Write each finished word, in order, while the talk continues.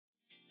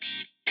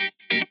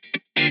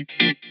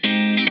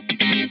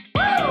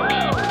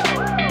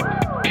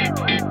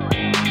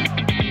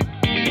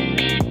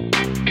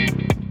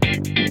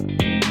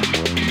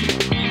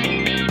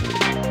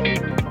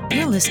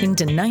listening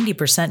to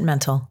 90%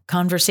 Mental,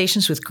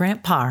 Conversations with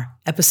Grant Parr,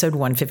 episode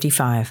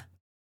 155.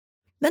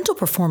 Mental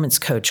performance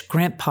coach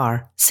Grant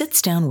Parr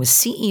sits down with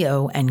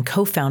CEO and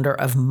co-founder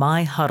of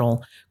My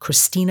Huddle,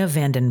 Christina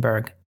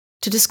Vandenberg,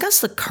 to discuss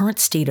the current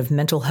state of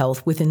mental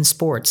health within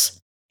sports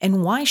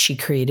and why she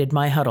created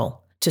My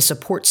Huddle to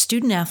support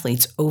student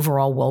athletes'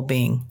 overall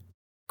well-being.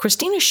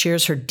 Christina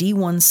shares her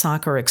D1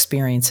 soccer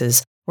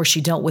experiences where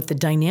she dealt with the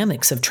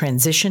dynamics of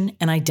transition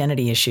and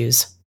identity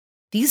issues.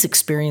 These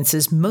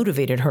experiences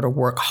motivated her to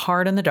work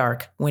hard in the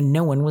dark when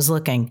no one was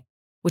looking,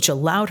 which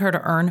allowed her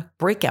to earn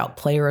Breakout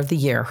Player of the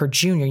Year her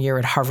junior year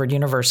at Harvard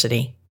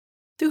University.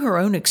 Through her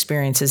own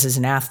experiences as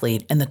an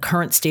athlete and the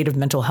current state of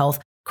mental health,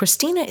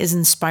 Christina is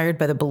inspired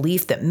by the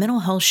belief that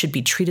mental health should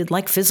be treated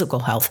like physical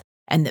health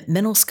and that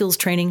mental skills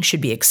training should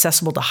be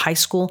accessible to high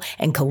school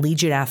and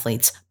collegiate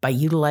athletes by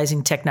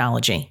utilizing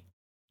technology.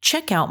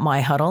 Check out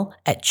My Huddle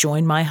at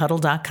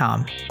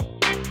joinmyhuddle.com.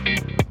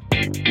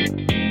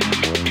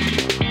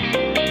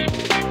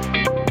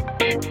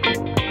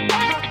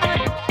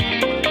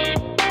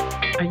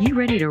 Are you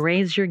ready to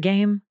raise your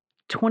game?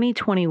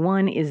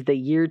 2021 is the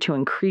year to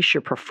increase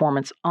your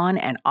performance on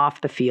and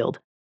off the field.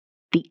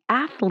 The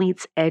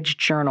Athlete's Edge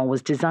Journal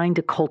was designed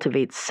to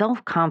cultivate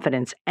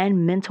self-confidence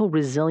and mental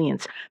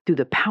resilience through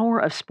the power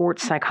of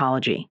sports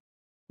psychology.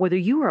 Whether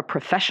you are a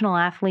professional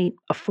athlete,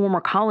 a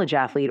former college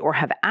athlete, or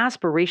have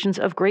aspirations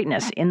of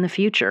greatness in the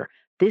future,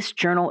 this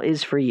journal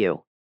is for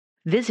you.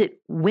 Visit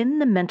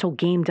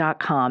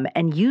winthementalgame.com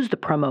and use the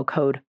promo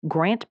code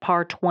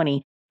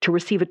GRANTPAR20 to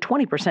receive a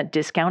 20%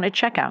 discount at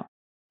checkout.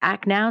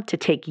 Act now to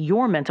take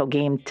your mental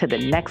game to the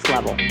next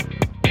level.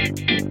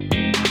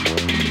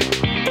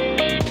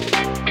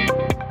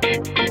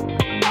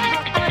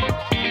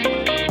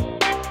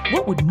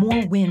 What would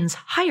more wins,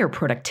 higher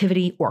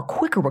productivity, or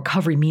quicker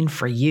recovery mean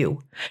for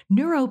you?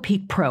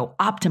 NeuroPeak Pro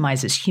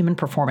optimizes human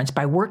performance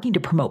by working to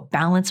promote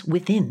balance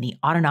within the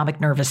autonomic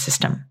nervous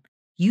system.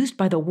 Used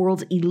by the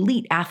world's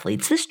elite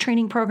athletes, this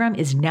training program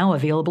is now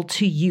available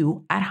to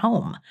you at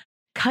home.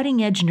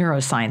 Cutting-edge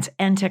neuroscience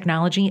and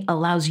technology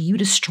allows you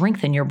to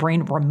strengthen your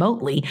brain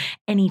remotely,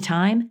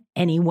 anytime,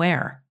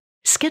 anywhere.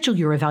 Schedule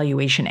your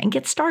evaluation and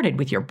get started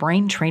with your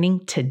brain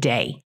training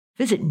today.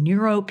 Visit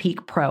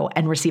NeuroPeak Pro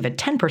and receive a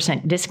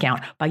 10%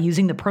 discount by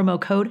using the promo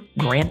code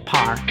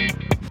GRANTPAR.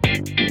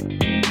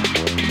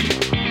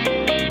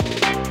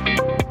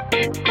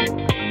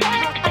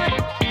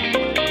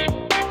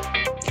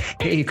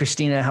 Hey,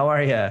 Christina, how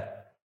are you?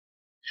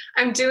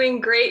 I'm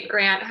doing great,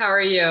 Grant. How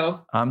are you?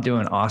 I'm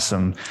doing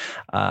awesome.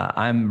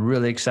 I'm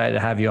really excited to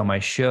have you on my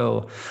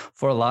show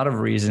for a lot of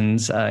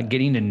reasons.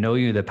 Getting to know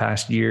you the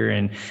past year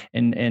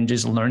and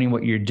just learning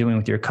what you're doing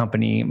with your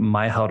company,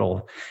 My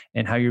Huddle,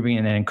 and how you're being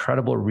an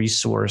incredible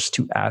resource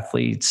to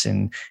athletes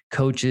and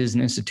coaches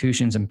and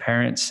institutions and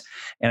parents.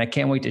 And I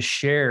can't wait to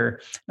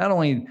share not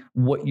only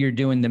what you're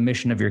doing, the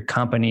mission of your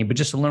company, but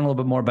just to learn a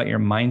little bit more about your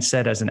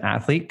mindset as an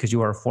athlete, because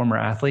you are a former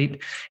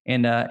athlete,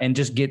 and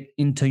just get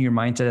into your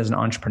mindset as an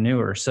entrepreneur.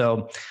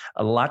 So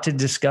a lot to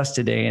discuss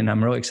today, and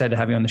I'm really excited to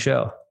have you on the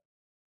show.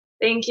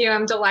 Thank you.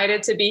 I'm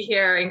delighted to be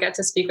here and get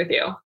to speak with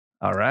you.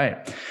 All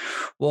right.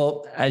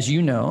 Well, as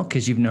you know,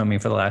 because you've known me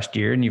for the last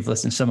year and you've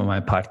listened to some of my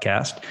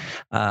podcast,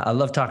 I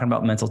love talking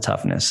about mental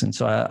toughness. And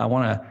so I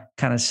want to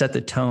kind of set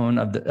the tone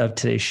of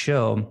today's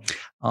show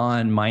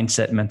on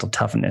mindset, mental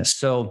toughness.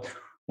 So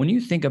when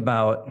you think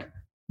about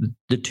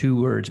the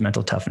two words,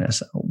 mental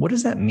toughness, what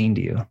does that mean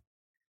to you?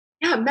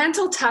 Yeah,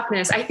 mental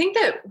toughness. I think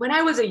that when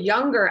I was a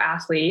younger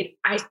athlete,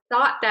 I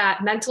thought that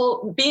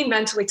being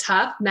mentally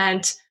tough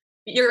meant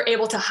you're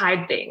able to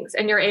hide things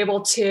and you're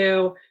able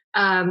to,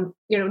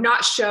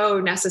 not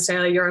show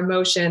necessarily your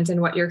emotions and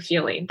what you're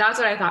feeling. That's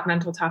what I thought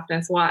mental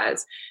toughness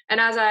was. And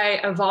as I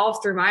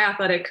evolved through my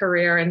athletic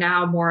career and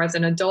now more as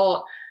an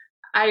adult,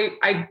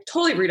 I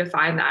totally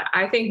redefined that.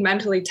 I think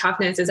mentally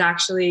toughness is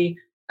actually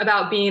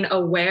about being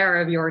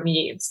aware of your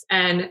needs.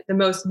 And the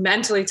most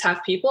mentally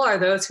tough people are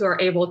those who are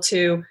able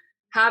to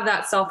have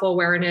that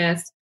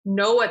self-awareness,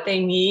 know what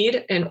they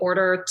need in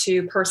order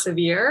to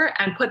persevere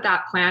and put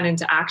that plan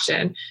into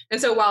action. And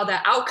so while the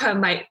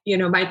outcome might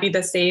be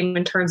the same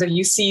in terms of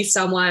you see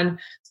someone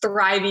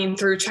thriving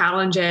through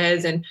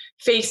challenges and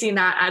facing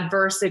that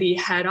adversity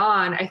head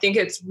on, I think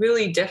it's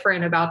really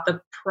different about the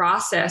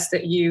process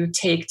that you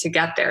take to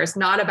get there. It's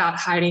not about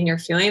hiding your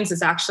feelings.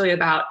 It's actually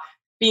about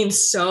being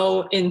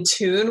so in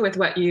tune with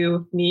what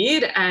you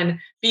need and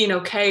being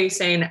okay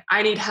saying,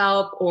 I need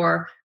help,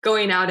 or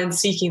going out and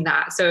seeking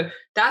that. So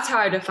that's how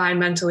I define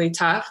mentally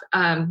tough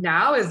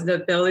now, is the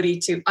ability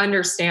to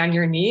understand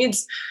your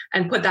needs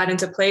and put that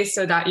into place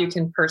so that you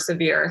can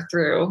persevere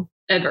through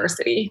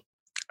adversity.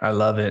 I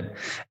love it.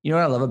 You know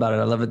what I love about it?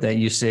 I love it that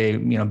you say,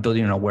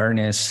 building an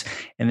awareness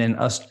and then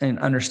and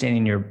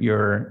understanding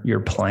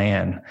your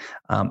plan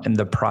and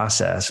the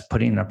process,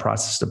 putting a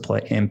process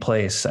in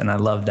place. And I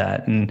love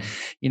that. And,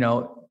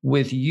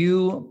 with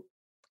you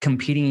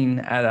competing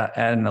at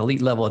an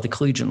elite level, at the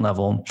collegiate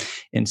level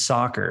in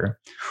soccer,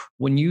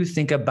 when you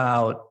think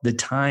about the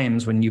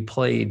times when you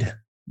played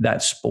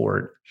that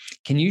sport,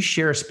 can you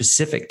share a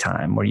specific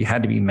time where you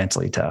had to be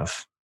mentally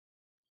tough?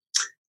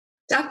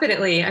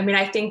 Definitely. I mean,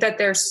 I think that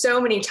there's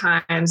so many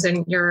times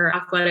in your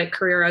athletic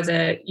career as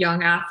a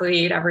young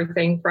athlete,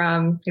 everything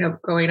from,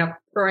 growing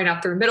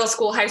up through middle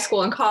school, high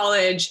school, and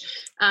college,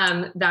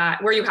 that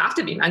where you have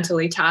to be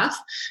mentally tough.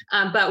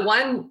 But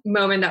one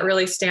moment that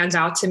really stands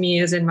out to me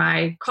is in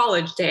my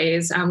college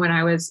days, when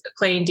I was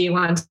playing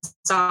D1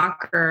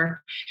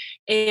 soccer.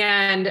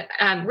 And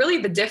really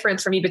the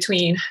difference for me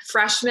between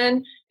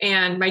freshman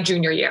and my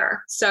junior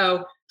year.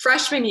 So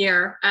freshman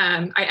year,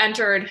 I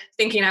entered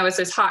thinking I was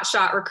this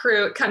hotshot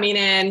recruit coming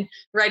in,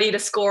 ready to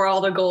score all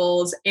the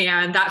goals.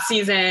 And that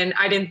season,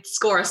 I didn't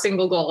score a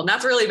single goal. And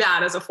that's really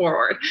bad as a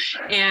forward.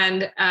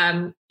 And,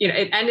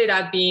 it ended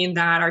up being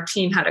that our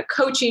team had a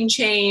coaching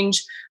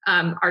change.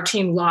 Our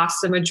team lost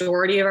the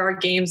majority of our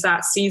games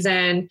that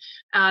season.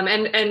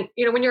 And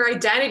when your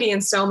identity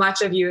and so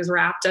much of you is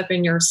wrapped up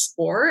in your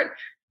sport,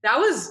 that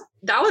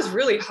was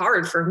really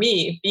hard for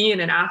me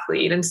being an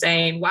athlete and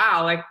saying,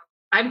 wow, like,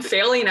 I'm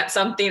failing at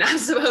something I'm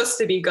supposed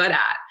to be good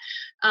at.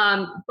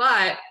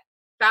 But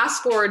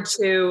fast forward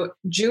to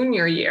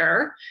junior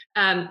year,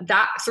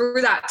 that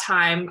through that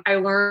time, I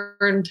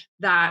learned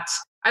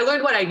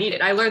what I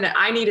needed. I learned that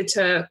I needed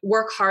to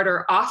work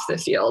harder off the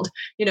field,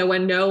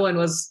 when no one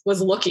was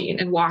looking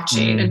and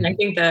watching. And I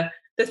think the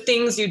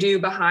things you do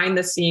behind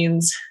the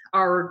scenes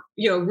are,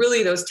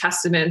 really those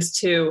testaments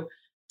to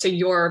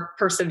your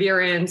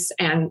perseverance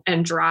and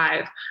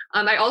drive.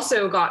 I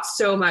also got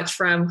so much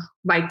from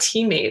my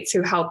teammates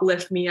who helped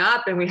lift me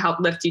up, and we helped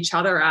lift each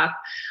other up.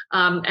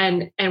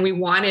 And we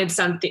wanted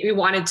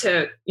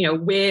to,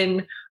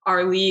 win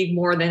our league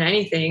more than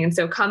anything. And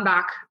so come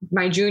back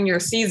my junior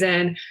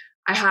season,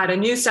 I had a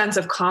new sense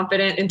of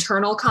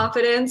internal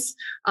confidence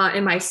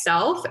in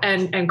myself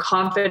and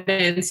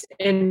confidence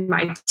in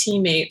my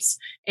teammates,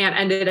 and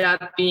ended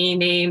up being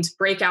named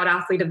Breakout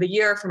Athlete of the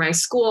Year for my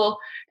school,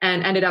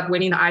 and ended up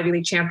winning the Ivy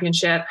League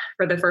championship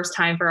for the first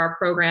time for our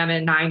program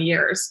in 9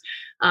 years.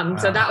 Wow.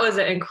 So that was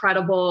an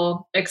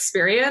incredible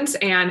experience.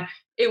 And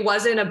it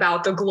wasn't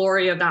about the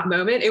glory of that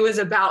moment. It was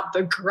about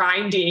the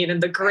grinding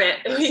and the grit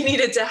we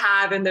needed to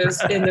have in those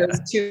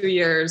 2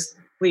 years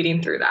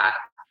leading through that.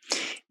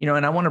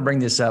 And I want to bring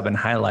this up and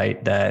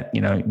highlight that,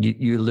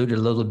 you alluded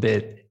a little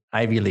bit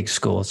Ivy League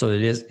school. So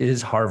it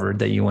is Harvard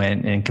that you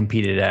went and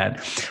competed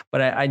at.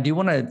 But I do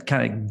want to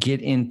kind of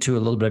get into a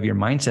little bit of your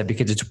mindset,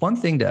 because it's one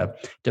thing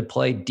to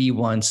play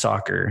D1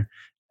 soccer,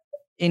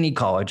 any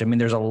college. I mean,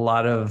 there's a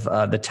lot of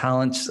the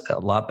talent's a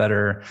lot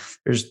better.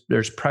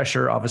 There's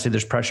pressure. Obviously,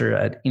 there's pressure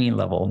at any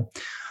level.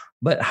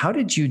 But how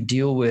did you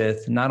deal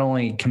with not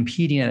only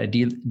competing at at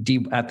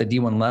the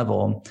D1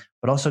 level,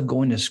 but also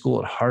going to school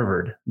at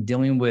Harvard,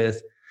 dealing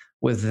with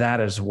that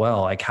as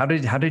well? Like, how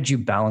did you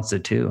balance the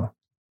two?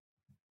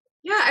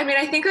 Yeah, I mean,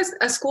 I think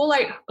a school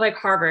like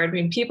Harvard, I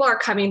mean, people are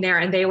coming there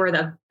and they were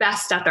the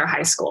best at their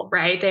high school,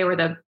 right? They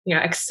were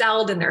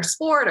excelled in their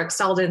sport,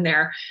 excelled in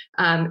their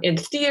in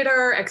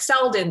theater,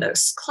 excelled in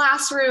this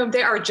classroom.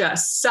 They are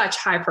just such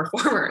high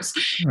performers.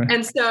 Right.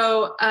 And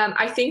so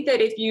I think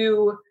that if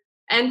you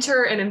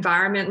enter an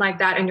environment like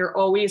that and you're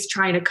always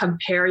trying to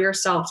compare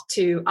yourself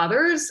to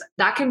others,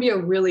 that can be a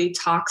really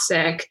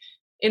toxic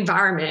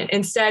environment.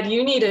 Instead,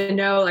 you need to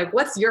know, like,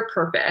 what's your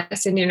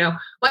purpose, and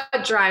what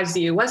drives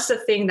you, what's the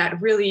thing that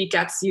really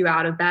gets you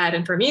out of bed.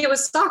 And for me, it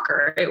was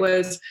soccer.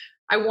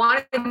 I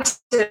wanted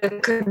to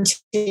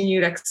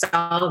continue to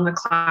excel in the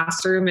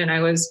classroom, and I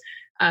was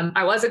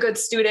a good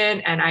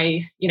student, and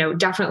I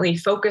definitely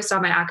focused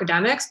on my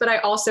academics, but I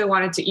also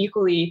wanted to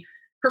equally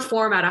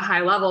perform at a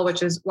high level,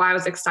 which is why I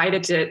was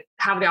excited to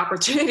have the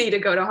opportunity to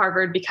go to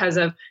Harvard, because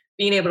of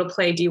being able to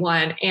play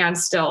D1 and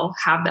still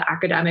have the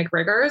academic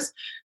rigors.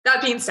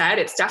 That being said,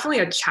 it's definitely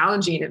a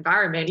challenging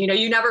environment.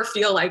 You never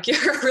feel like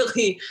you're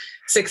really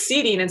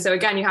succeeding. And so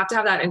again, you have to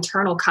have that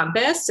internal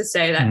compass to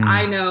say that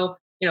I know,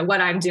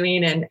 what I'm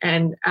doing,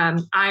 and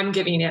I'm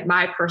giving it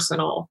my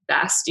personal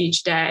best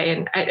each day.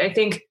 And I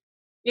think,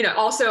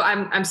 also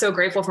I'm so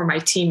grateful for my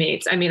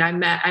teammates. I mean,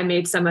 I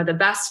made some of the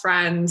best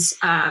friends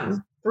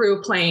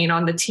through playing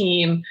on the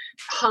team,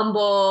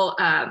 humble,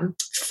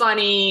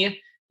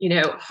 funny,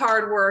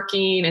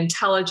 hardworking,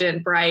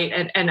 intelligent, bright.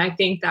 And I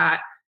think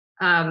that,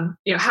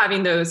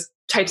 having those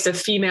types of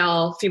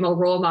female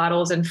role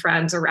models and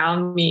friends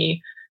around me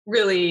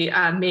really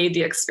made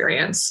the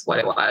experience what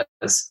it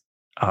was.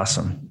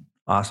 Awesome.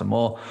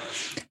 Well,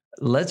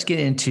 let's get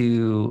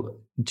into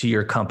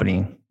your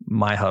company,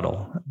 My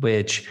Huddle,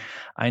 which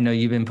I know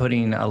you've been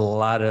putting a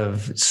lot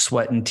of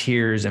sweat and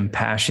tears and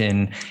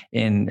passion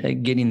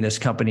in getting this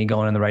company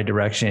going in the right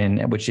direction,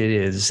 which it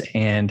is.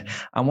 And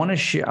I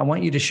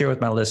want you to share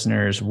with my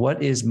listeners,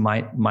 what is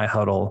My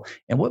Huddle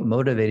and what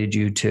motivated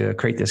you to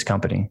create this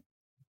company?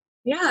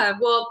 Yeah,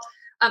 well,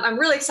 I'm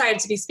really excited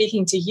to be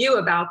speaking to you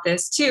about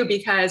this too,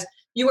 because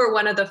you were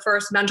one of the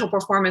first mental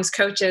performance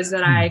coaches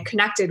that I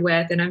connected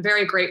with. And I'm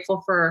very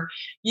grateful for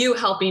you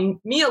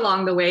helping me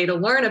along the way to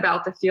learn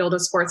about the field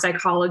of sports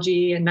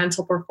psychology and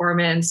mental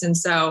performance. And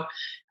so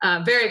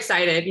very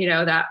excited,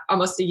 that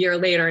almost a year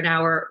later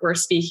now we're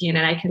speaking,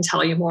 and I can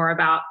tell you more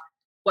about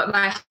what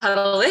My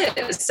Huddle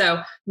is.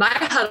 So My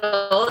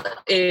Huddle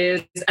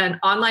is an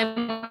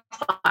online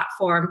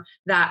platform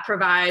that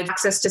provides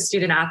access to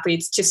student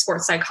athletes to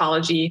sports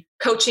psychology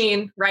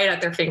coaching right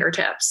at their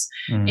fingertips.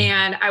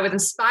 And I was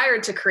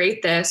inspired to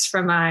create this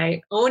from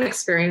my own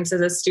experience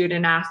as a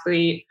student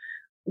athlete,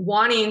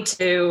 wanting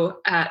to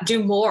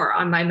do more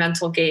on my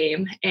mental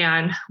game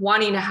and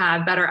wanting to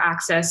have better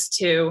access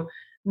to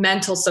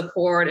mental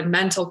support and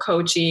mental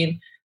coaching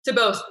to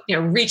both,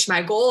 reach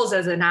my goals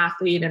as an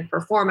athlete and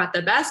perform at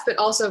the best, but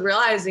also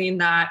realizing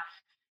that,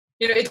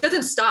 it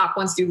doesn't stop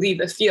once you leave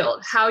the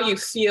field. How you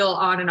feel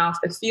on and off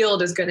the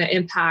field is going to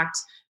impact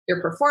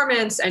your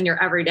performance and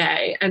your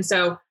everyday. And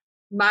so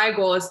my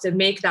goal is to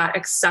make that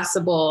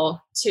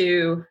accessible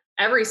to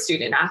every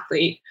student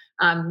athlete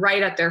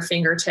right at their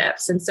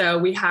fingertips. And so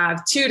we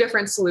have two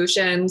different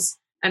solutions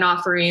and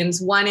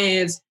offerings. One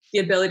is the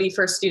ability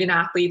for student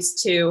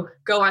athletes to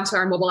go onto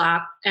our mobile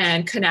app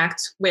and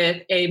connect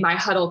with a My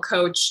Huddle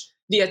coach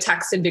via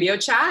text and video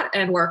chat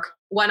and work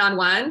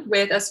one-on-one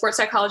with a sports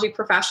psychology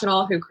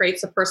professional who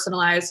creates a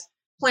personalized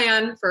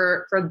plan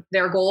for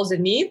their goals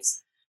and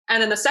needs.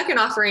 And then the second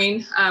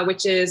offering,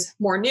 which is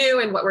more new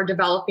and what we're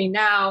developing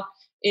now,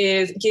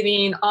 is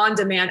giving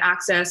on-demand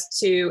access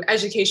to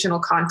educational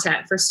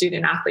content for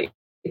student athletes.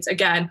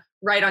 Again,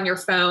 right on your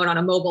phone, on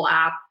a mobile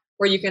app,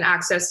 where you can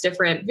access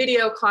different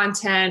video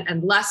content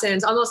and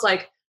lessons, almost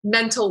like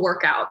mental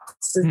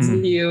workouts, as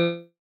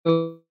you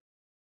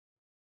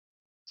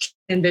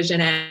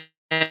envision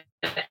it,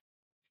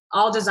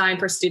 all designed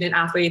for student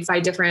athletes by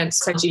different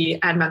psychology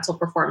and mental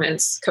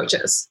performance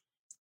coaches.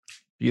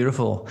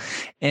 Beautiful.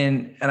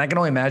 And I can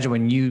only imagine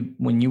when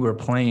you were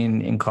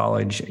playing in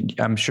college,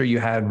 I'm sure you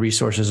had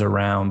resources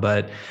around,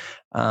 but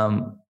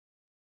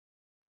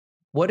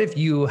what if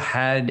you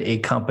had a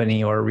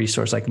company or a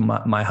resource like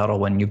My Huddle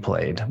when you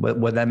played?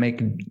 Would that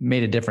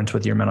made a difference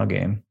with your mental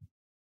game?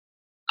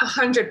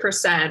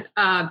 100%.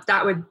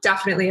 That would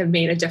definitely have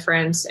made a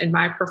difference in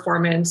my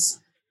performance.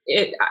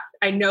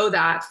 I know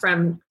that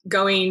from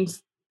going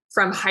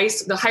from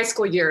the high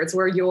school years,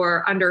 where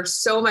you're under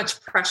so much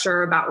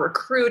pressure about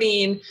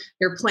recruiting,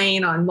 you're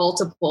playing on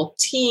multiple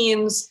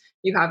teams,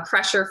 you have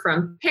pressure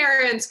from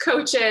parents,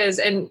 coaches,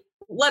 and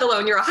let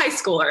alone you're a high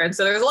schooler. And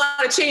so there's a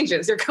lot of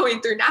changes you're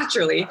going through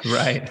naturally.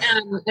 Right.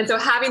 And so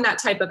having that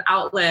type of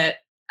outlet,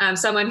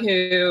 someone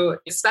who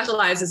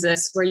specializes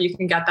this, where you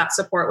can get that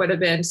support, would have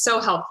been so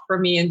helpful for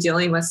me in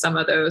dealing with some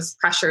of those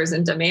pressures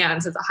and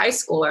demands as a high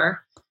schooler.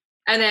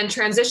 And then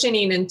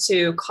transitioning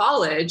into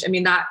college,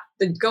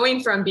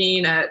 going from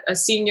being a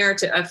senior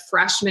to a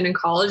freshman in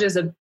college is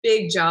a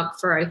big jump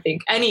for, I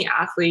think, any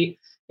athlete.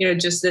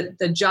 Just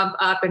the jump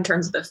up in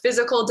terms of the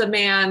physical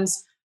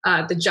demands,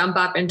 the jump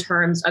up in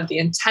terms of the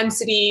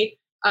intensity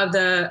of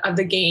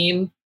the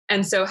game.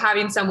 And so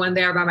having someone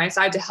there by my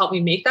side to help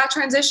me make that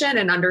transition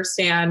and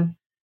understand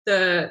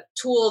the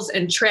tools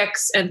and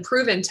tricks and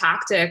proven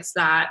tactics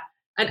that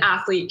an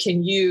athlete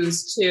can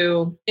use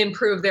to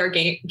improve their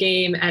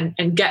game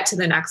and get to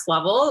the next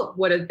level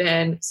would have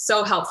been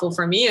so helpful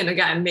for me. And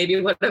again, maybe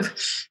would have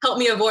helped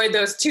me avoid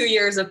those 2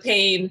 years of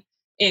pain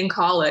in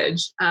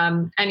college.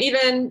 And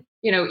even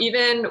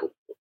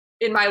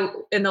in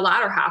the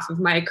latter half of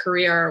my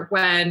career,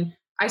 when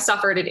I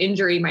suffered an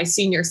injury my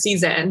senior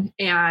season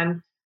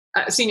and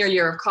senior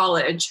year of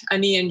college, a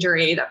knee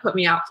injury that put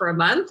me out for a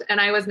month. And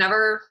I was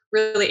never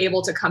really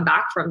able to come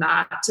back from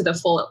that to the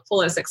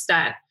fullest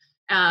extent.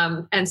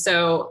 And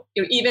so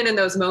even in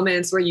those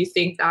moments where you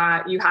think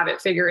that you have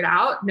it figured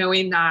out,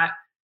 knowing that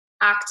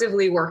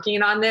actively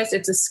working on this,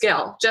 it's a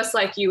skill, just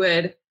like you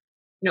would,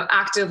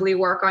 actively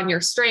work on your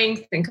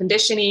strength and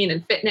conditioning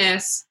and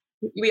fitness.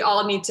 We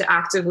all need to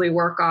actively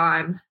work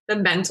on the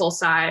mental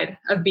side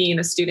of being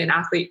a student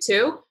athlete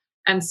too.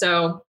 And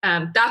so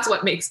that's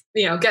what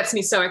gets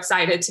me so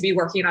excited to be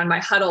working on My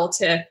Huddle,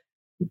 to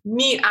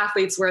meet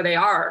athletes where they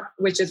are,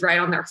 which is right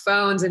on their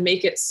phones, and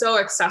make it so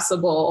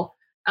accessible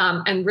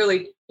and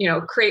really,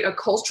 create a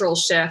cultural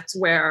shift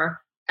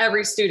where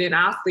every student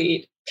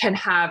athlete can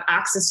have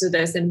access to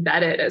this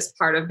embedded as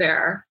part of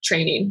their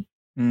training.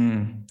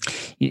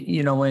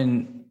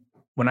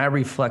 When I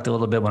reflect a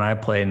little bit when I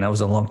played, and that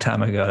was a long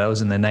time ago, that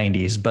was in the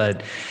 90s.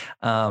 But,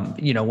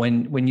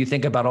 when you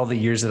think about all the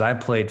years that I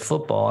played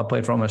football, I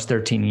played for almost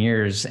 13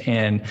 years.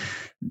 And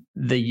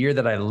the year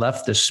that I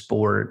left the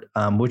sport,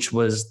 which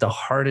was the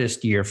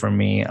hardest year for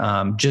me,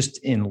 just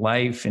in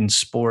life, in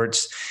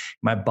sports,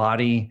 my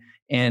body,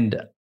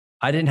 and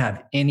I didn't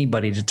have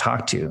anybody to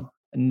talk to.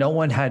 No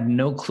one had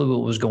no clue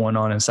what was going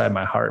on inside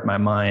my heart, my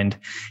mind.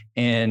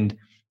 And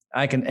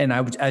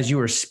as you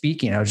were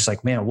speaking, I was just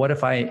like, man, what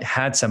if I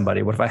had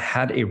somebody? What if I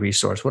had a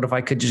resource? What if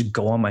I could just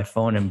go on my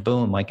phone and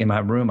boom, like in my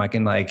room, I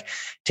can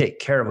take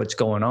care of what's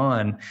going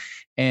on.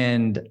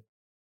 And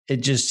it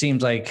just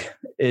seems like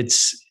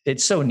it's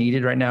so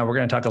needed right now. We're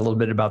going to talk a little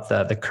bit about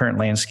the current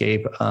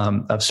landscape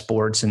of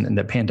sports and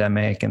the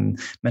pandemic and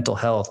mental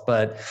health.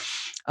 But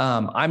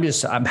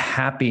I'm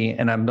happy,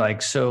 and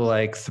I'm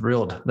so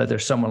thrilled that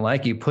there's someone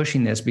like you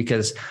pushing this,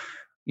 because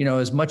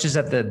as much as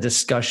that the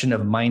discussion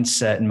of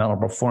mindset and mental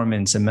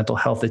performance and mental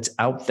health, it's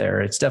out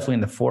there, it's definitely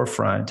in the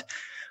forefront,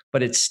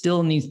 but it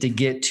still needs to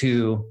get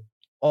to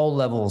all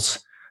levels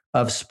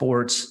of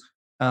sports,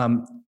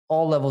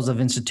 all levels of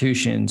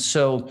institutions.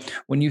 So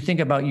when you think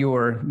about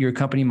your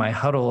company, My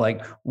Huddle,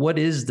 like what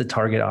is the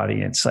target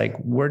audience? Like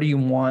where do you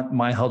want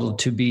My Huddle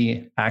to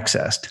be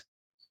accessed?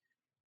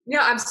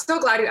 I'm so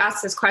glad you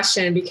asked this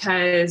question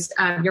because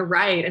you're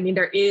right. I mean,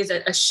 there is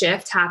a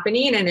shift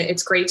happening and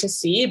it's great to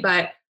see,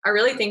 but I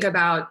really think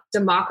about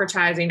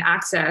democratizing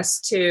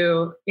access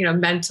to,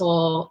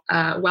 mental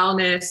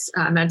wellness,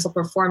 mental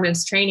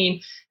performance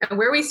training. And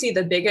where we see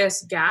the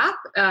biggest gap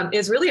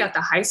is really at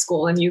the high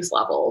school and youth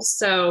levels.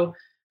 So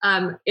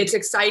it's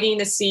exciting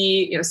to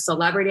see,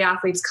 celebrity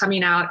athletes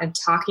coming out and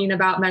talking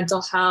about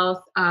mental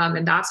health,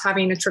 and that's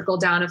having a trickle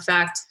down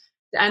effect.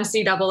 The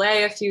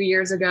NCAA a few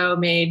years ago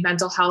made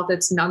mental health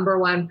its number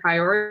one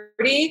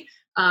priority.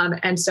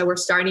 And so we're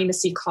starting to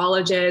see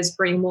colleges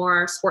bring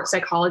more sports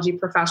psychology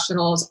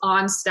professionals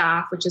on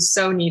staff, which is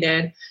so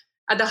needed.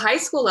 At the high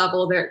school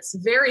level, there's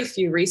very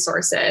few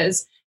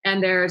resources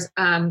and there's,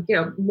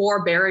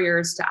 more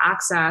barriers to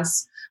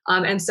access.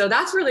 And so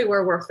that's really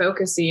where we're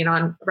focusing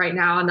on right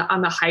now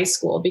on the high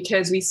school,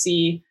 because we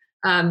see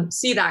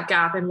that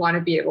gap and want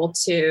to be able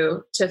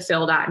to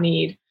fill that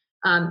need.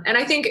 And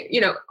I think,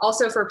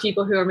 also for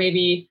people who are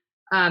maybe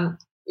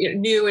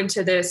new into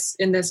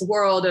in this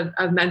world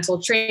of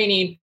mental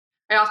training,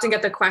 I often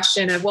get the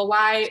question of, well,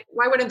 why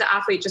wouldn't the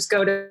athlete just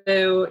go to,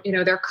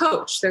 their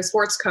coach, their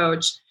sports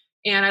coach?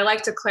 And I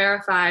like to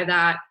clarify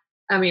that,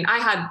 I mean, I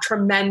had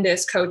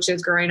tremendous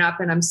coaches growing up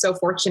and I'm so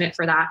fortunate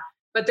for that.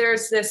 But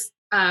there's this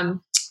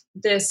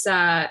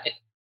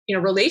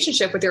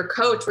relationship with your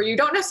coach where you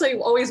don't necessarily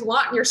always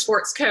want your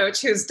sports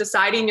coach who's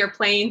deciding your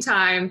playing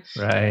time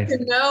to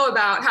know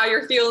about how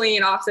you're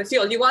feeling off the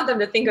field. You want them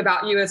to think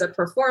about you as a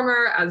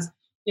performer, as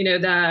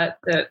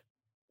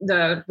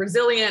the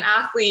resilient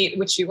athlete,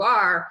 which you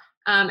are.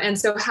 And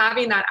so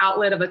having that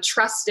outlet of a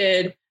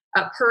trusted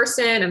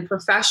person and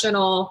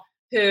professional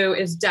who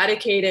is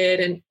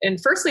dedicated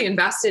and firstly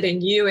invested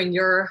in you and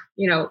your,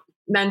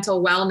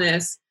 mental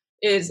wellness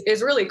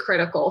is really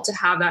critical to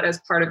have that as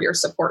part of your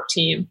support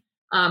team.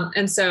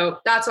 And so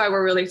that's why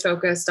we're really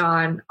focused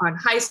on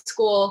high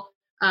school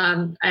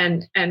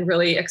and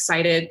really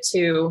excited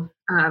to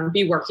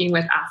be working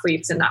with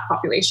athletes in that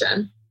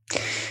population.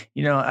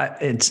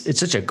 It's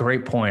such a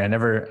great point. I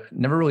never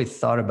really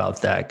thought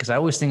about that because I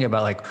always think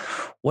about like,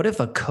 what if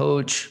a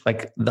coach,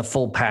 like the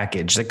full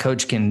package, the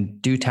coach can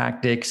do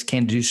tactics,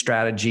 can do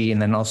strategy,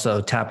 and then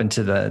also tap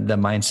into the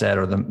mindset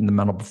or the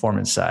mental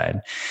performance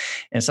side.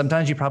 And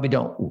sometimes you probably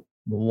don't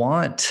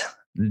want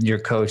your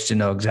coach to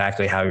know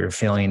exactly how you're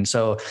feeling.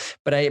 So,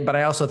 but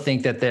I also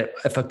think that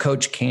if a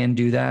coach can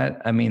do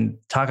that, I mean,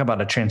 talk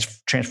about a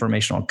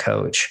transformational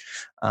coach.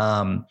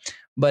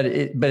 But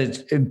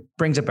it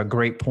brings up a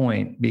great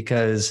point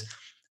because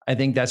I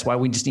think that's why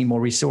we just need more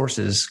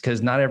resources,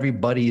 because not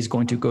everybody is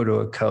going to go to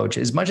a coach.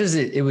 As much as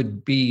it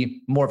would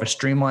be more of a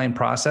streamlined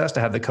process to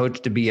have the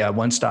coach to be a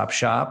one-stop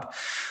shop,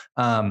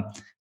 not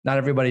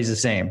everybody's the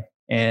same.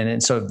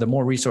 And so the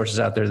more resources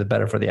out there, the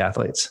better for the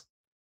athletes.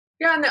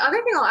 Yeah. And the other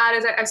thing I'll add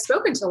is I've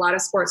spoken to a lot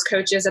of sports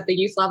coaches at the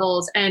youth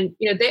levels and,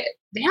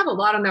 they have a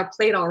lot on their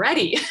plate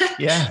already.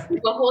 Yeah.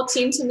 The whole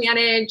team to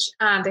manage.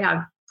 They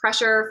have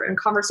pressure and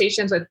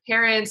conversations with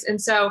parents. And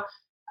so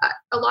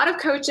a lot of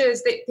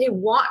coaches, they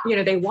want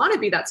to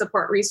be that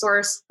support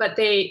resource, but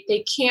they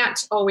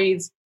can't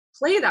always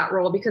play that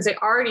role because they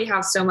already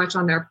have so much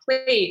on their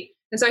plate.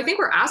 And so I think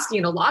we're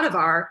asking a lot of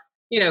our,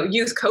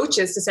 youth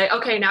coaches to say,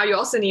 okay, now you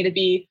also need to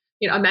be,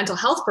 a mental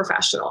health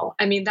professional.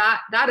 I mean,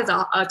 that is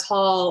a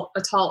tall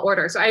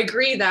order. So I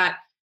agree that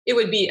it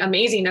would be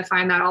amazing to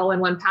find that all in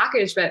one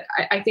package. But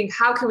I think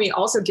how can we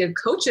also give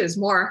coaches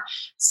more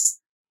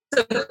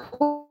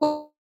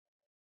support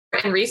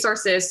and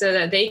resources so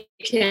that they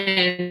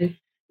can,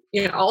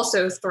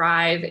 also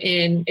thrive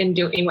in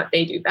doing what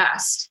they do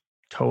best.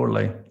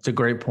 Totally. It's a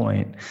great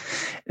point.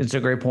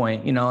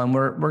 And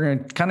we're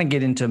going to kind of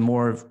get into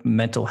more of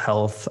mental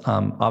health.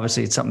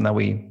 Obviously it's something that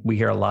we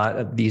hear a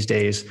lot these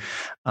days.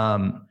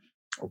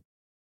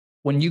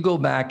 When you go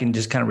back and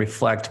just kind of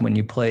reflect when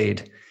you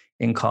played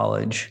in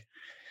college,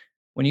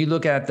 when you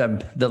look at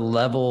the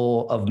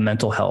level of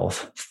mental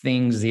health,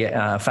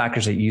 the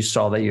factors that you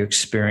saw, that you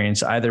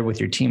experienced either with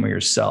your team or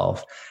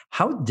yourself,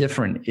 how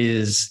different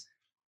is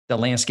the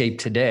landscape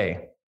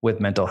today with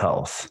mental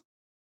health?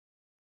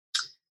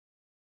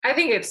 I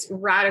think it's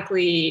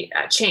radically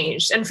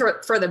changed and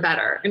for the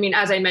better. I mean,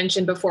 as I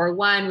mentioned before,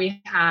 one,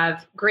 we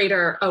have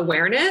greater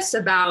awareness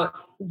about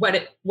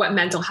what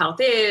mental health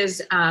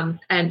is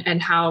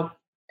and how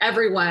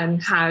everyone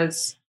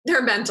has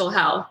their mental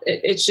health.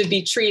 It should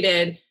be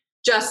treated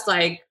just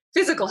like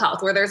physical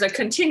health, where there's a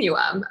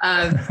continuum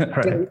of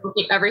right.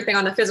 Everything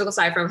on the physical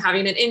side, from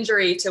having an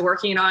injury to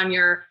working on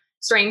your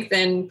strength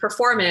and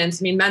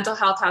performance. I mean, mental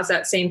health has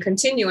that same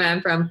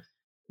continuum from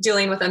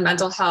dealing with a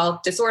mental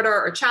health disorder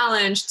or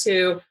challenge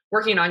to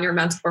working on your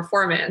mental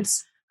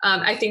performance.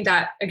 I think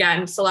that,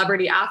 again,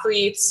 celebrity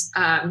athletes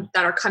that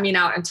are coming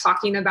out and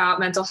talking about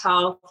mental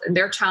health and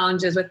their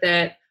challenges with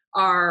it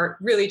are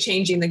really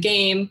changing the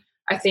game.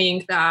 I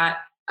think that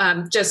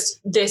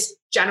just this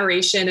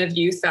generation of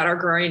youth that are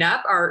growing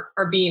up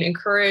are being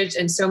encouraged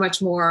and so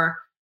much more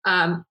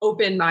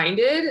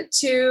open-minded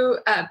to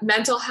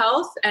mental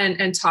health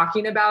and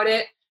talking about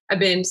it. I've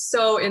been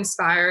so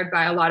inspired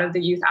by a lot of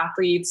the youth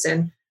athletes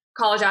and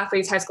college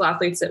athletes, high school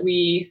athletes that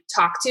we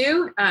talk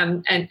to,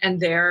 and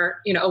their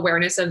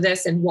awareness of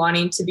this and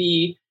wanting to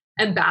be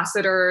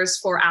ambassadors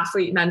for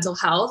athlete mental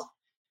health.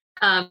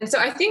 And so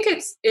I think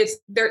it's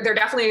there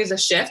definitely is a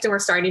shift, and we're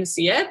starting to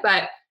see it.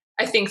 But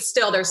I think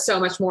still there's so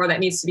much more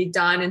that needs to be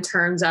done in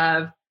terms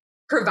of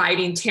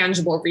providing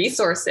tangible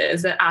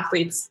resources that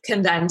athletes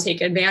can then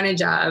take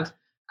advantage of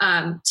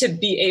to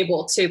be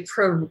able to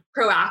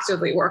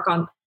proactively work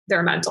on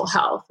their mental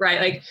health,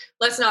 right? Like,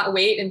 let's not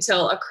wait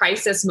until a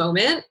crisis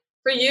moment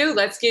for you.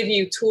 Let's give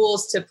you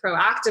tools to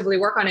proactively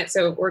work on it.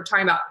 So we're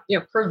talking about,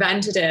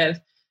 preventative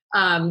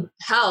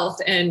health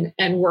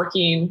and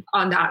working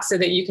on that so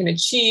that you can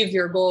achieve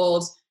your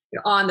goals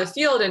on the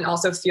field and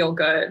also feel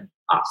good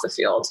off the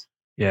field.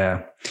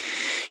 Yeah.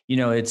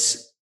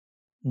 It's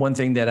one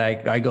thing that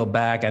I go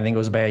back, I think it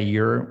was about a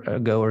year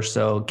ago or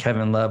so,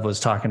 Kevin Love was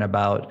talking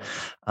about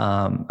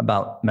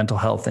mental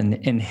health and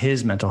in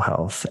his mental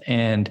health.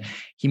 And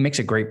he makes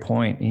a great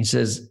point. He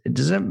says, it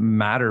doesn't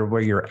matter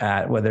where you're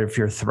at, whether if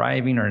you're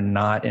thriving or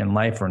not in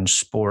life or in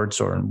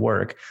sports or in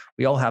work,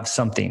 we all have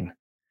something.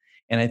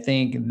 And I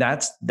think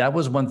that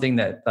was one thing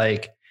that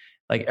like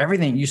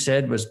everything you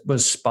said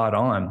was spot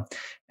on.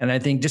 And I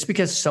think just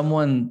because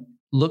someone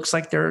looks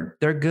like they're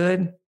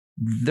good,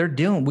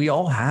 we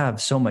all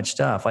have so much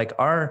stuff. Like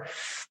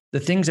the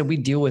things that we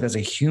deal with as a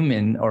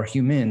human or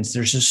humans,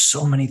 there's just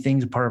so many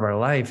things a part of our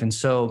life. And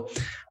so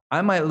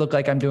I might look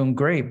like I'm doing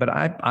great, but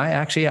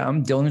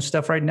I'm dealing with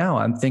stuff right now.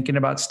 I'm thinking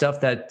about stuff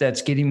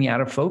that's getting me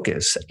out of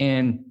focus.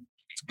 And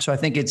so I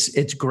think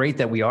it's great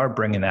that we are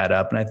bringing that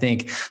up. And I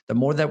think the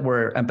more that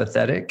we're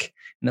empathetic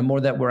and the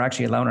more that we're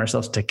actually allowing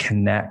ourselves to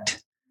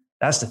connect,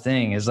 that's the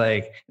thing is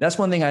like, that's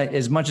one thing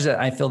as much as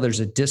I feel there's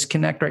a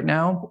disconnect right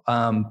now,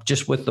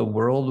 just with the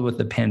world, with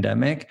the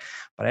pandemic,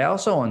 but I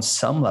also on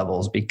some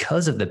levels,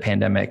 because of the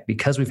pandemic,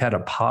 because we've had a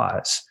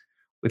pause,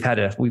 we've had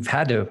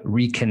to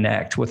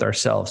reconnect with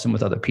ourselves and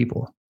with other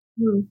people.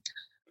 Mm.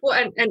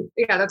 Well, and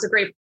yeah, that's a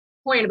great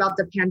point about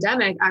the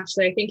pandemic.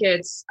 Actually, I think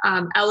it's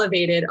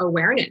elevated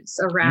awareness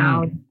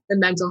around the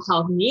mental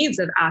health needs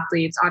of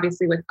athletes,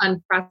 obviously with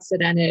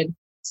unprecedented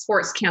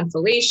sports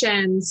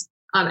cancellations,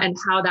 and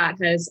how that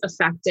has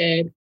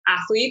affected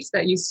athletes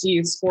that used to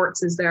use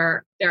sports as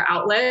their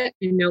outlet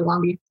and no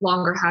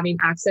longer having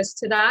access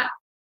to that.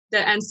 The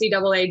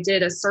NCAA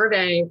did a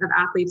survey of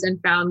athletes and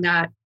found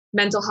that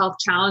mental health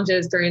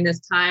challenges during this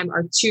time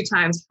are 2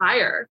 times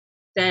higher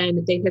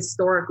than they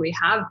historically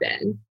have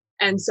been.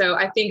 And so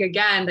I think,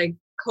 again, like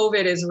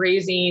COVID is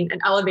raising and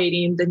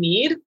elevating the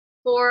need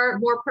for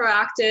more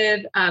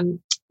proactive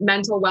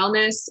mental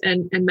wellness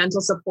and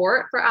mental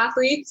support for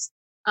athletes.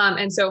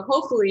 And so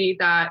hopefully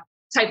that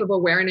type of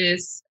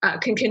awareness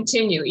can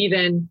continue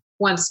even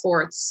once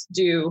sports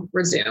do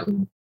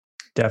resume.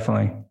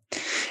 Definitely.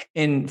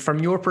 And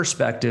from your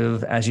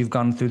perspective, as you've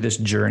gone through this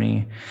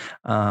journey,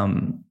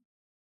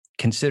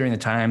 considering the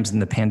times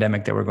and the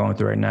pandemic that we're going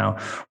through right now,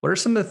 what are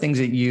some of the things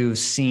that you've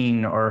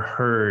seen or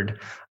heard,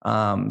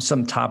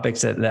 some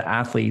topics that the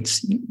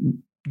athletes,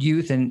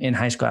 youth and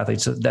high school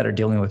athletes that are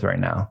dealing with right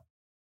now?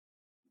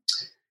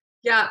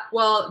 Yeah,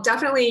 well,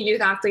 definitely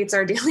youth athletes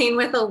are dealing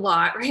with a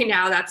lot right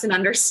now. That's an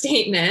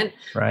understatement.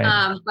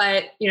 Right.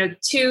 But,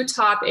 2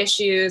 top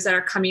issues that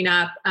are coming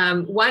up.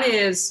 One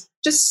is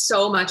just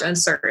so much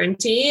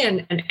uncertainty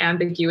and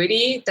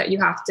ambiguity that you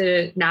have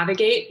to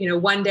navigate.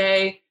 One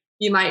day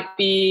you might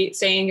be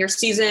saying your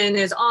season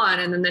is on,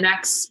 and then the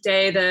next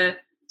day the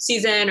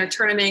season or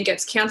tournament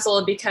gets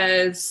canceled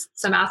because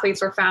some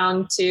athletes were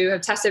found to have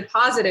tested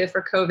positive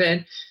for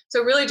COVID.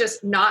 So really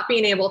just not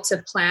being able to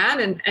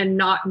plan and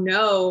not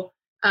know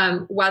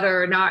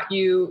whether or not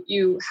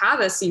you have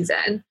a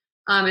season.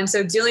 And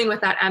so dealing with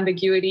that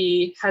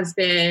ambiguity has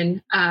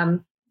been a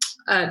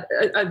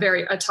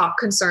top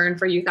concern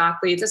for youth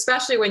athletes,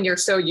 especially when you're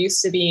so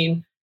used to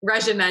being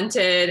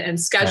regimented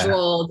and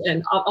scheduled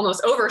and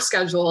almost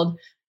overscheduled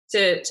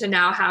to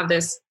now have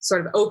this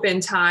sort of open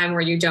time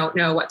where you don't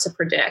know what to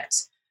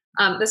predict.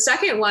 The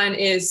second one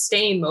is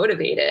staying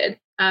motivated.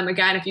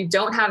 Again, if you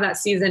don't have that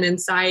season in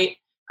sight,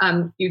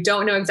 you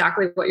don't know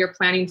exactly what you're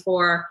planning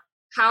for,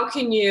 how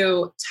can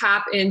you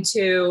tap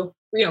into,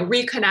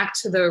 reconnect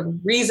to the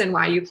reason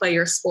why you play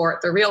your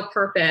sport, the real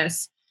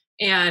purpose,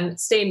 and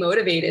stay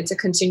motivated to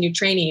continue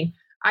training?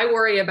 I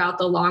worry about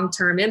the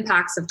long-term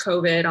impacts of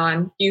COVID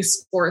on youth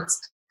sports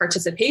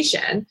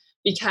participation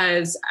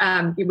because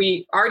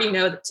we already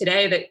know that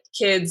today that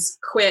kids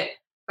quit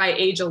by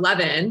age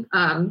 11,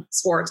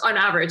 sports on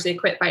average, they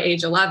quit by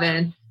age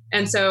 11.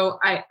 And so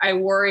I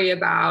worry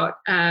about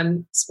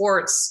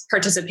sports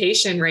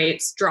participation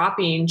rates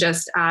dropping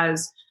just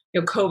as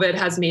COVID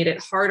has made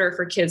it harder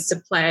for kids to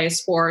play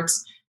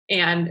sports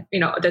And,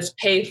 this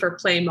pay for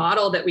play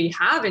model that we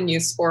have in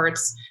youth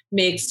sports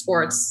makes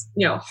sports,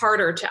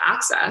 harder to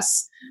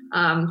access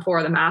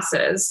for the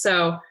masses.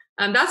 So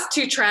that's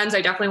two trends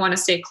I definitely want to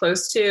stay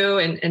close to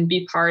and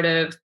be part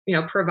of,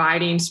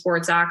 providing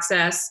sports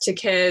access to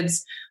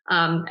kids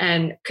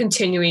and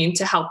continuing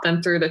to help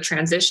them through the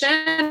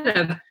transition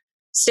of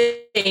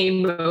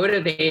staying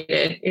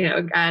motivated,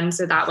 again,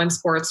 so that when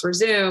sports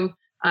resume,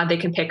 they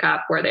can pick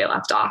up where they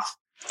left off.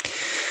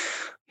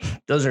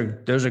 Those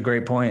are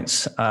great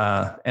points.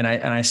 And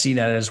I see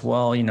that as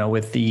well,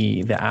 with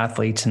the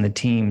athletes and the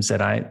teams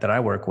that I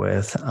work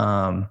with,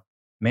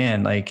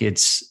 man, like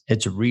it's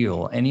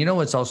real. And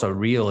what's also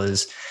real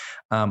is,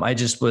 I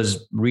just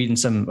was reading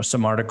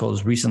some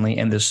articles recently,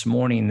 and this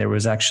morning there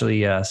was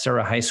actually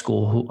Sarah High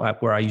School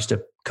where I used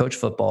to coach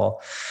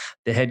football.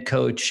 The head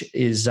coach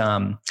is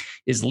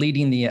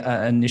leading the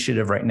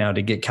initiative right now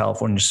to get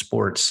California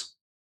sports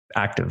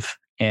active.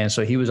 And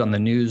so he was on the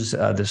news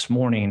this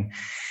morning,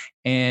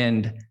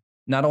 and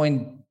not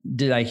only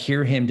did I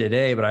hear him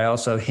today, but I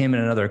also him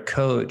and another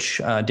coach,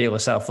 De La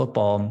Salle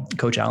football,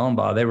 Coach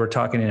Allenbaugh, they were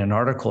talking in an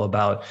article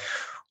about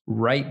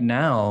right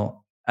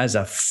now as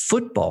a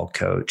football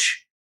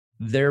coach,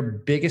 their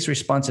biggest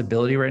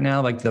responsibility right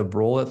now, like the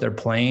role that they're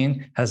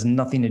playing, has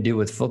nothing to do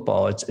with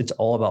football. It's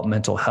all about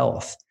mental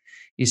health.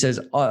 He says,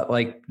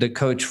 like the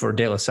coach for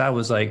De La Salle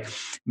was like,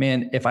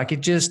 man, if I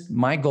could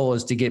my goal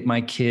is to get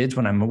my kids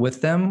when I'm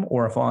with them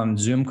or if I'm on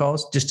Zoom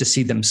calls, just to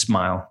see them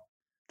smile.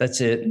 That's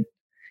it.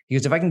 He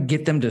goes, if I can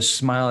get them to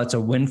smile, it's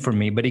a win for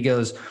me. But he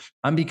goes,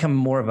 I'm becoming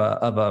more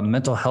of a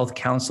mental health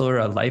counselor,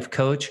 a life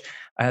coach. It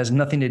has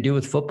nothing to do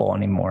with football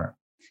anymore.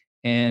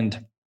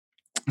 And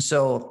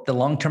so the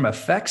long-term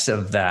effects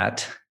of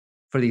that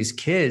for these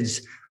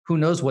kids, who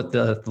knows what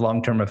the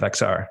long-term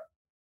effects are?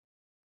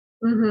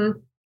 Mm-hmm.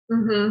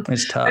 Mm-hmm.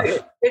 It's tough.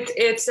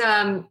 It's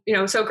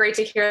so great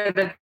to hear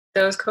that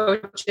those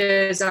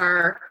coaches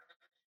are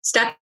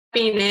stepping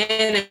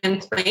in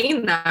and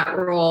playing that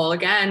role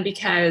again,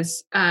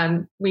 because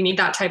we need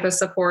that type of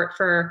support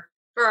for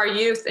our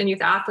youth and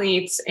youth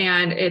athletes.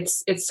 And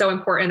it's so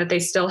important that they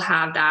still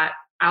have that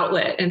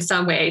outlet in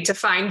some way to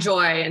find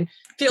joy and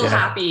feel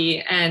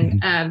happy. And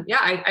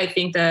I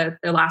think the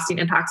lasting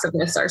impacts of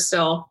this are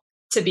still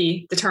to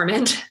be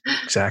determined.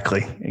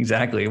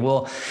 Exactly.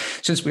 Well,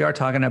 since we are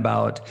talking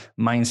about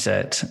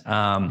mindset,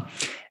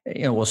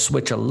 we'll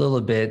switch a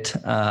little bit,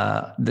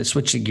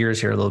 switch the gears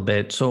here a little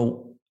bit.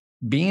 So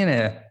being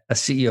a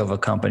CEO of a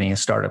company, a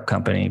startup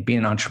company, being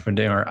an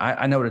entrepreneur,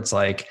 I know what it's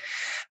like.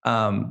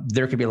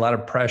 There could be a lot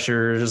of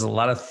pressures. There's a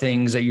lot of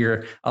things that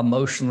you're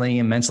emotionally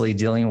and mentally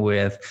dealing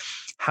with.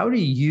 How do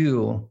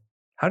you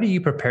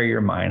prepare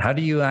your mind? How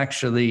do you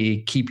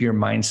actually keep your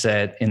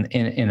mindset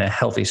in a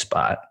healthy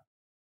spot?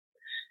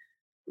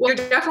 Well,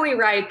 you're definitely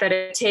right that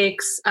it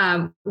takes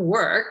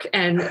work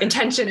and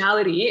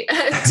intentionality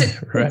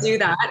to do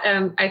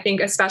that. I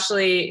think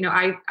especially,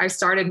 I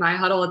started My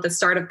Huddle at the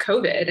start of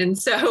COVID. And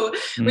so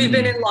we've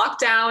been in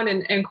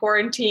lockdown and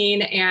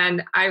quarantine,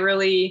 and I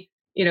really,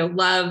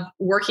 love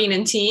working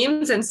in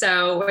teams. And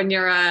so when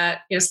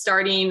you're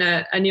starting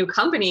a new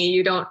company,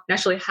 you don't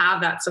necessarily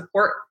have that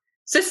support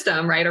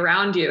system right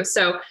around you.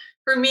 So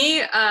for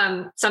me,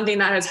 something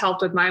that has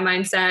helped with my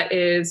mindset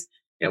is,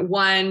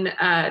 one,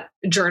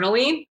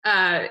 journaling.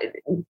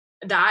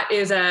 That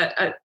is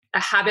a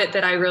habit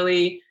that I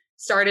really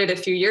started a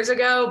few years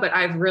ago, but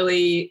I've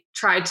really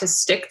tried to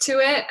stick to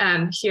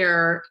it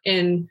here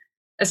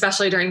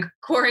especially during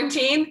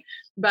quarantine.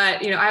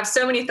 But, I have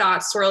so many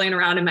thoughts swirling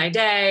around in my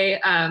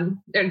day,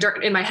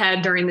 in my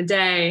head during the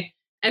day,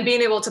 and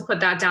being able to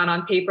put that down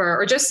on paper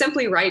or just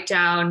simply write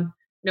down,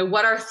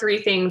 what are 3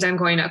 things I'm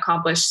going to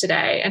accomplish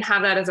today, and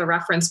have that as a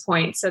reference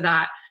point so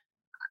that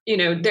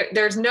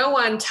there's no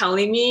one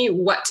telling me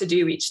what to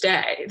do each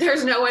day.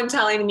 There's no one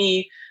telling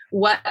me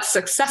what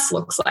success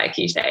looks like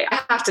each day.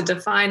 I have to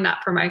define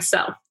that for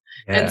myself.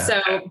 Yeah. And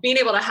so being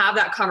able to have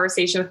that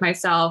conversation with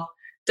myself,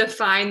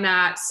 define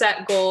that,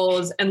 set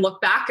goals, and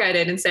look back at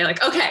it and say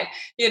like, okay,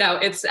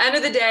 it's the end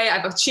of the day.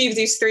 I've achieved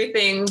these 3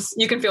 things.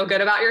 You can feel good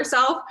about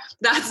yourself.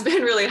 That's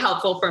been really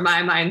helpful for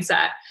my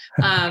mindset.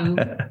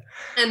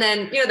 And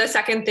then, the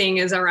second thing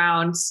is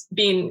around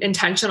being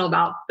intentional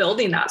about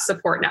building that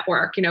support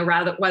network,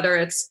 whether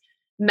it's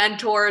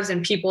mentors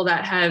and people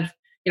that have,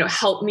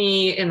 helped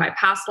me in my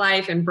past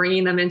life and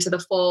bringing them into the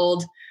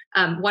fold.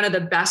 One of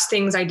the best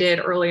things I did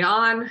early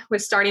on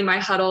with starting My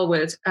Huddle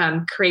was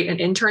create an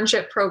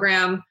internship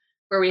program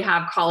where we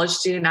have college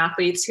student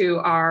athletes who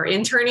are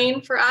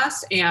interning for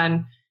us,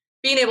 and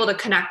being able to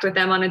connect with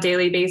them on a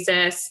daily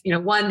basis.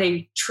 One,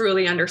 they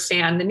truly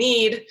understand the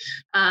need.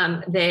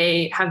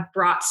 They have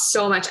brought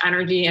so much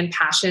energy and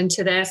passion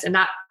to this, and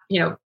that,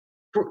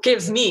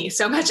 gives me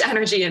so much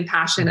energy and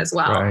passion as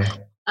well. Right.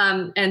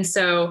 And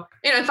so,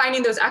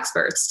 finding those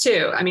experts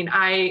too. I mean,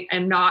 I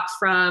am not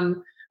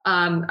from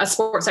a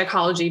sports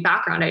psychology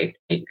background.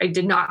 I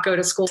did not go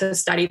to school to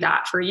study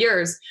that for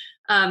years.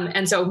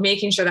 And so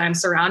making sure that I'm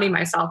surrounding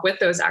myself with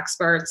those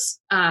experts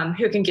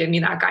who can give me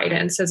that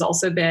guidance has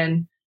also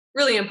been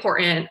really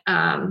important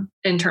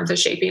in terms of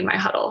shaping My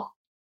Huddle.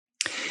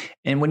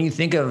 And when you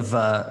think of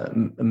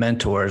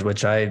mentors,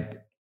 which I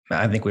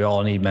think we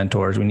all need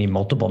mentors. We need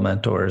multiple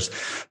mentors.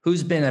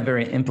 Who's been a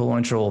very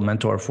influential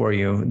mentor for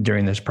you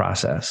during this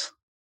process?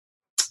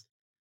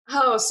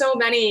 Oh, so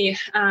many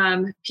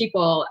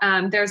people.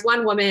 There's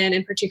one woman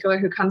in particular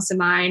who comes to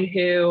mind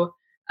who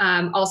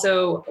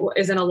also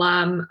is an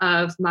alum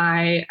of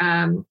my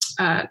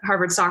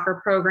Harvard soccer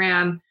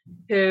program,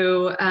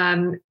 who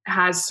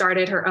has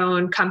started her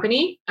own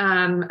company.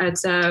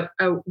 It's a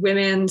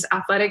women's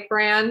athletic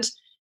brand.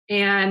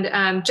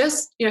 And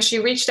she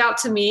reached out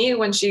to me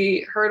when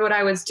she heard what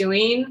I was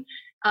doing.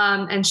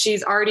 And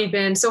she's already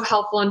been so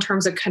helpful in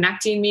terms of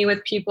connecting me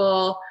with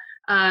people,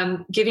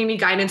 giving me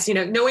guidance,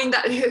 knowing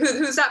that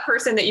who's that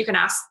person that you can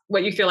ask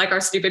what you feel like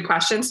are stupid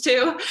questions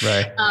to.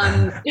 Right.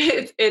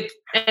 It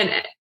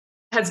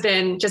has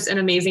been just an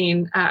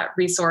amazing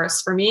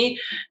resource for me.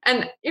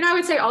 And, I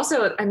would say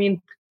also,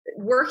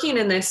 working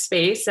in this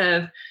space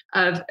of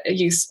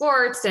youth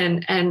sports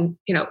and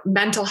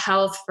mental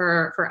health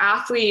for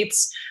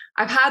athletes,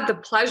 I've had the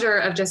pleasure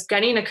of just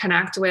getting to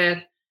connect with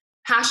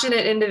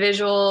passionate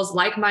individuals,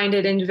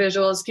 like-minded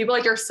individuals, people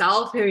like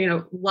yourself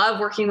who, love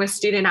working with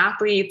student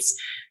athletes.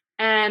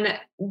 And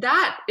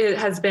that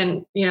has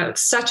been,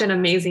 such an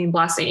amazing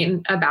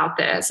blessing about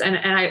this. And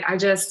I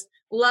just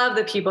love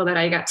the people that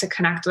I get to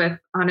connect with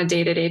on a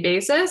day-to-day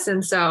basis.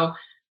 And so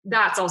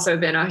that's also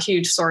been a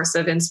huge source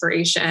of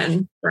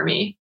inspiration for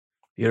me.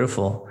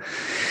 Beautiful.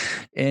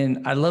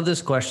 And I love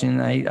this question.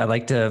 I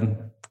like to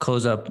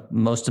close up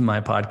most of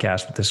my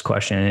podcast with this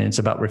question, and it's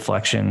about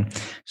reflection.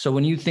 So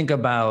when you think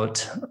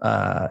about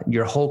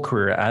your whole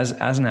career as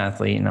an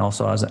athlete and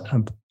also as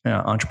an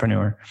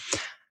entrepreneur,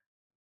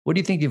 what do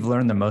you think you've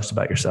learned the most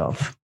about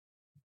yourself?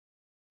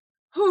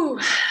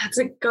 That's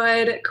a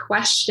good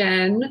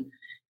question.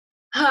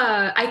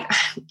 I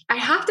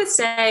have to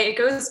say it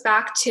goes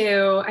back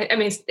to,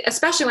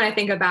 especially when I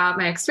think about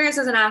my experience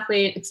as an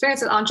athlete,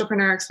 experience as an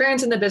entrepreneur,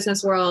 experience in the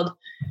business world,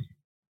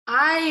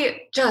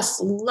 I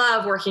just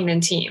love working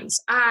in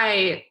teams.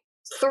 I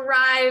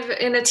thrive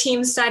in a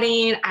team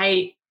setting.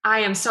 I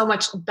am so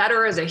much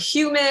better as a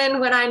human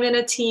when I'm in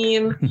a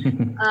team.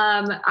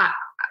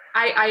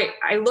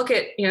 I look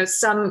at,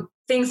 some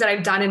things that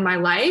I've done in my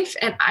life,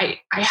 and I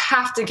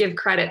have to give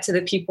credit to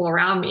the people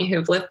around me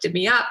who've lifted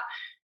me up,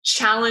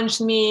 challenged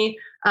me.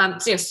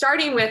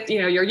 Starting with,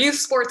 your youth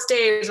sports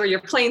days where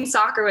you're playing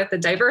soccer with a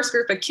diverse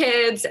group of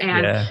kids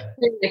and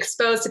being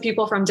exposed to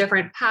people from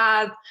different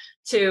paths,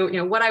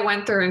 to, what I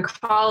went through in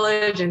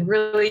college and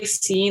really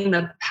seeing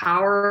the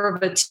power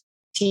of a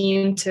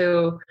team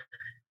to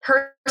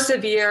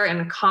persevere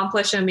and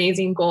accomplish an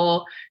amazing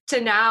goal,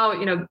 to now,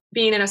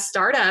 being in a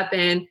startup,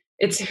 and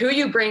it's who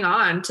you bring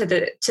on to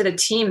the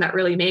team that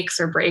really makes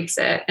or breaks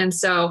it. And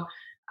so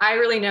I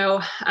really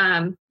know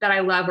that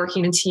I love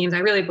working in teams. I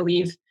really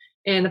believe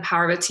in the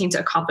power of a team to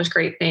accomplish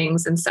great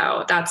things. And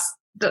so that's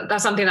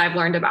something that I've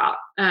learned about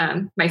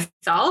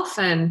myself,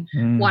 and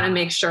want to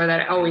make sure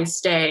that I always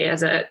stay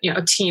as a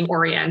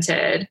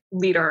team-oriented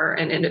leader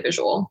and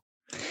individual.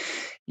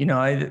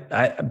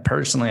 I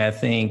personally, I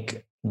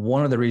think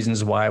one of the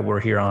reasons why we're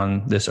here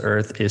on this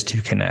earth is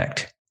to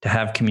connect, to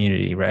have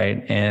community,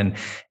 right? And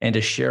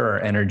to share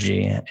our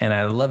energy. And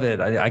I love it.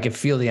 I could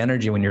feel the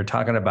energy when you're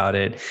talking about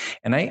it.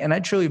 And I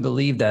truly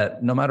believe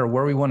that no matter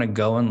where we want to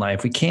go in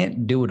life, we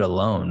can't do it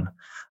alone.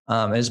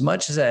 As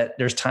much as that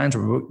there's times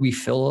where we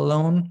feel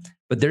alone,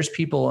 but there's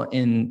people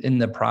in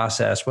the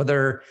process,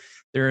 whether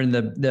they're in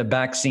the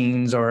back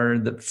scenes or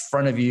the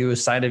front of you,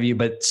 side of you,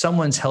 but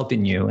someone's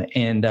helping you.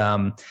 And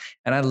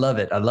I love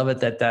it. I love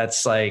it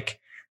that's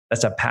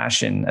a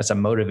passion, that's a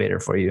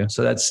motivator for you.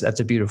 So that's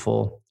a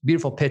beautiful,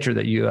 beautiful picture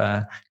that you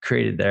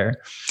created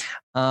there.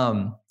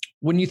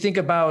 When you think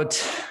about,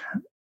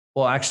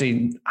 how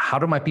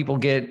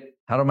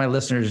do my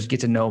listeners get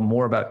to know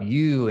more about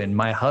you and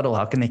My Huddle?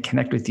 How can they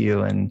connect with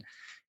you and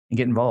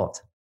get involved?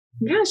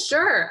 Yeah,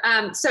 sure.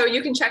 So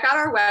you can check out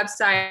our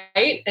website.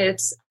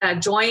 It's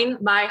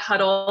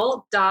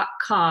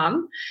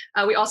joinmyhuddle.com.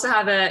 We also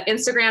have an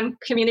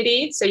Instagram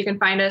community. So you can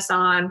find us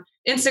on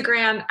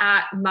Instagram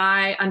at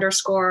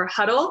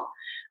my_huddle.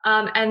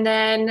 And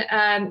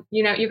then,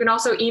 you can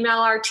also email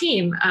our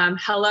team,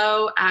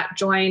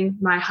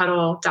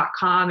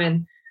 hello@joinmyhuddle.com.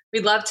 And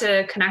we'd love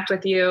to connect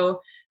with you.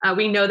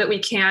 We know that we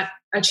can't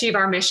achieve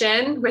our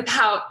mission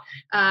without,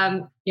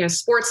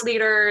 sports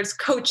leaders,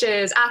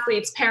 coaches,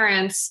 athletes,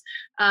 parents,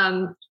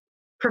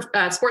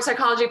 sports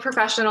psychology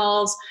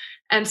professionals.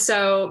 And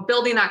so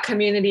building that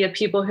community of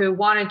people who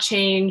want to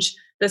change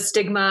the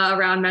stigma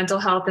around mental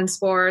health in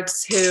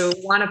sports, who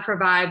want to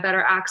provide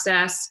better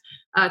access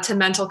to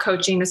mental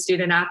coaching to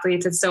student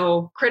athletes, is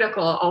so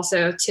critical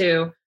also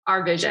to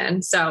our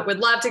vision. So we'd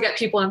love to get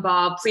people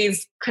involved.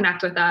 Please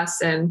connect with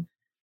us, and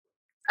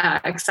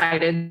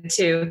excited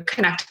to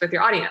connect with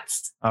your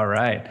audience. All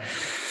right.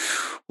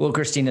 Well,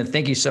 Christina,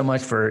 thank you so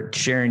much for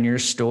sharing your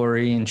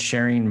story and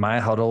sharing My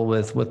Huddle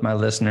with my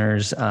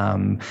listeners.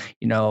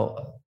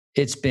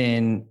 It's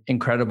been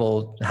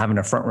incredible having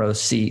a front row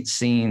seat,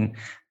 seeing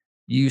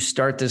you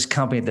start this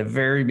company at the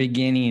very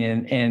beginning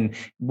and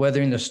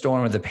weathering the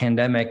storm of the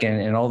pandemic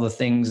and all the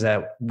things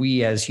that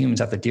we as humans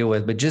have to deal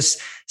with, but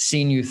just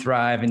seeing you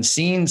thrive and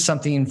seeing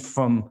something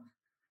from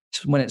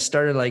when it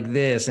started like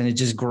this and it's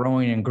just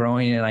growing and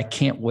growing. And I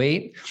can't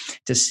wait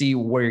to see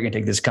where you're going to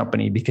take this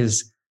company,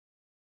 because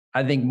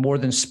I think more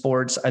than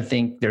sports, I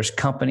think there's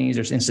companies,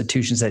 there's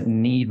institutions that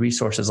need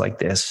resources like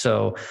this.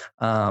 So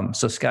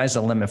sky's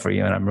the limit for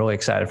you. And I'm really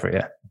excited for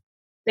you.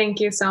 Thank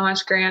you so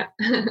much, Grant.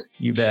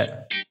 You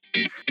bet.